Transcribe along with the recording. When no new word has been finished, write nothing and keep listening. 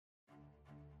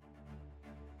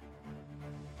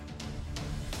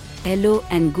Hello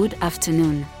and good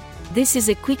afternoon. This is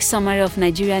a quick summary of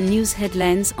Nigerian news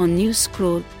headlines on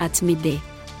Newscroll at midday.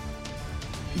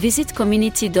 Visit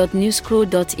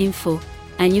community.newscroll.info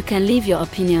and you can leave your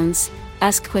opinions,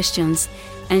 ask questions,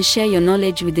 and share your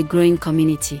knowledge with the growing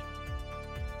community.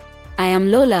 I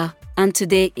am Lola, and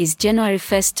today is January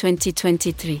 1st,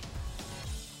 2023.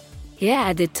 Here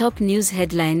are the top news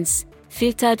headlines,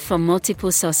 filtered from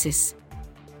multiple sources.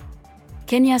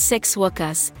 Kenya sex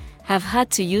workers have had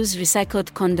to use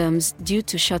recycled condoms due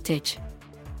to shortage.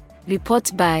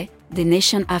 Report by The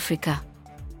Nation Africa.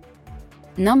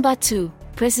 Number 2,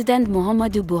 President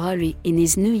Muhammadu Buhari in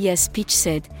his New Year speech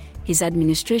said his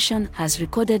administration has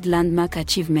recorded landmark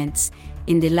achievements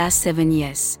in the last 7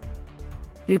 years.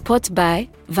 Report by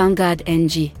Vanguard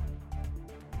NG.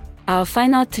 Our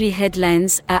final 3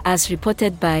 headlines are as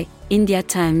reported by India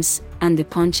Times and The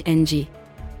Punch NG.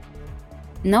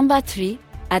 Number 3,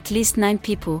 at least 9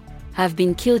 people have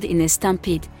been killed in a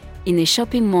stampede in a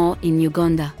shopping mall in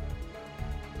Uganda.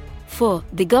 4,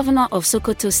 the governor of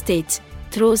Sokoto State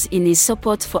throws in his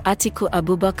support for Atiku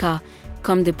Abubakar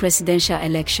come the presidential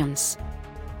elections.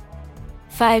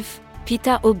 5,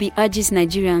 Peter Obi urges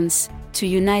Nigerians to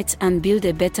unite and build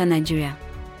a better Nigeria.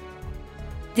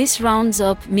 This rounds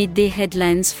up midday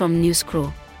headlines from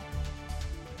Newscroll.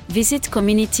 Visit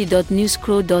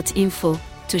community.newscroll.info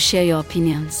to share your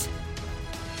opinions.